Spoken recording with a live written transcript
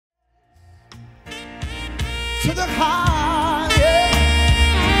to the highest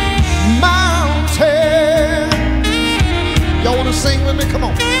mountain. Y'all want to sing with me? Come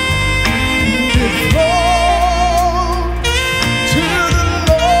on. It flows to the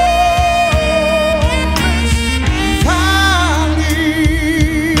lowest valley.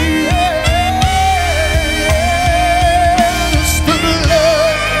 Yes, the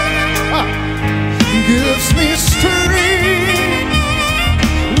blood gives me strength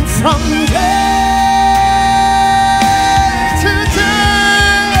from day.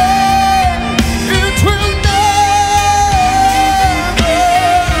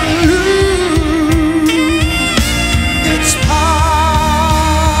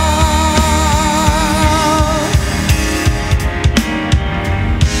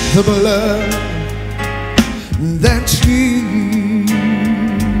 The blood that Jesus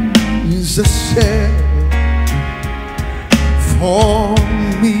shed for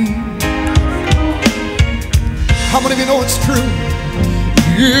me. How many of you know it's true?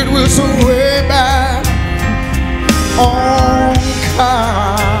 It was way back on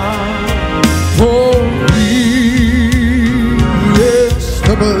Calvary. Yes,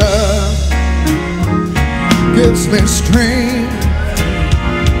 the blood gives me strength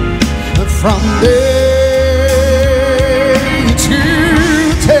from day to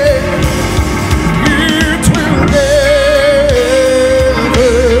day. It will never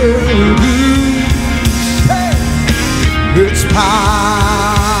lose its power.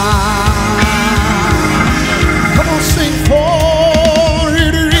 Come on, sing, for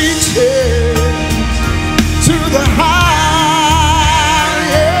it reaches to the highest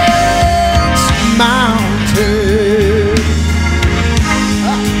mountain.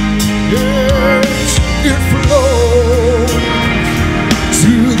 Yes, it flows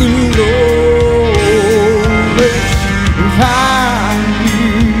to the lowest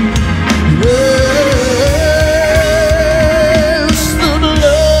valley. Yes, the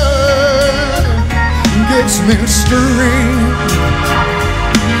blood gives me strength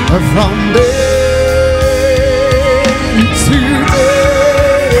from day to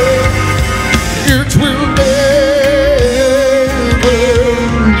day. It will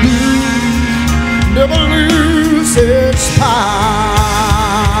never lose its power.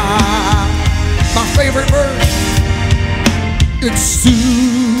 My favorite verse, it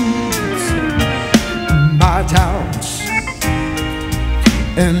soothes my doubts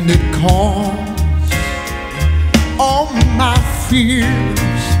and it calms all my fears.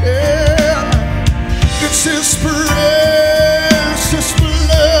 Yeah. It's His precious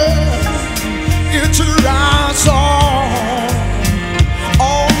blood, it dries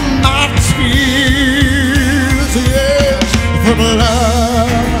all my tears. Yes, the blood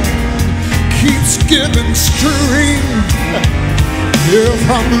keeps giving strength, yeah,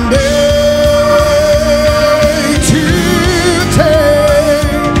 from day to day.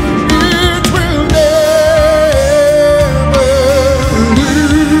 It will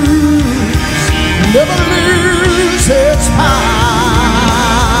never lose its power.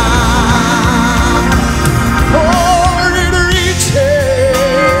 For it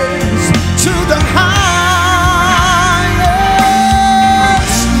reaches to the highest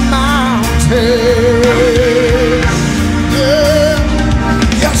mountain. Yeah.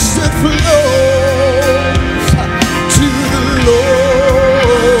 Yes, it flows to the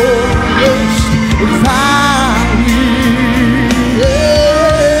lowest valley.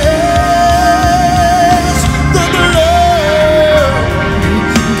 Yes, the blood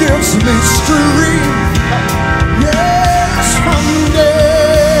gives me strength. Yes, from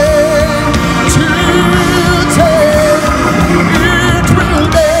day to day. It will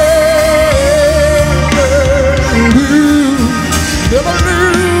never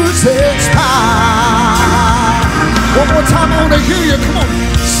lose its power. One more time, I want to hear you. Come on.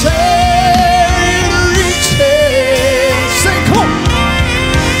 Say it reaches. Say, come on.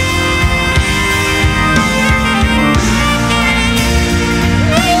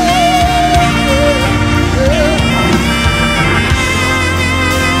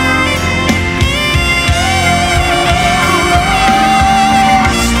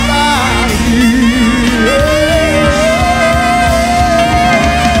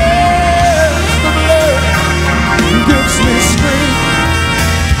 Gives me strength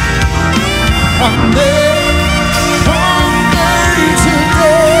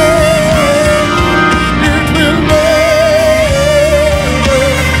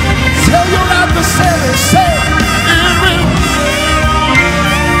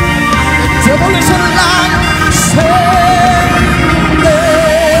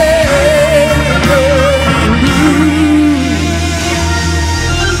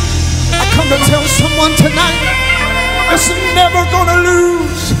to tell someone tonight, it's never gonna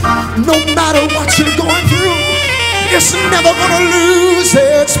lose, no matter what you're going through. It's never gonna lose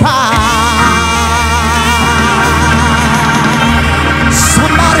its power.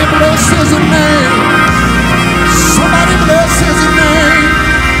 Somebody bless his name.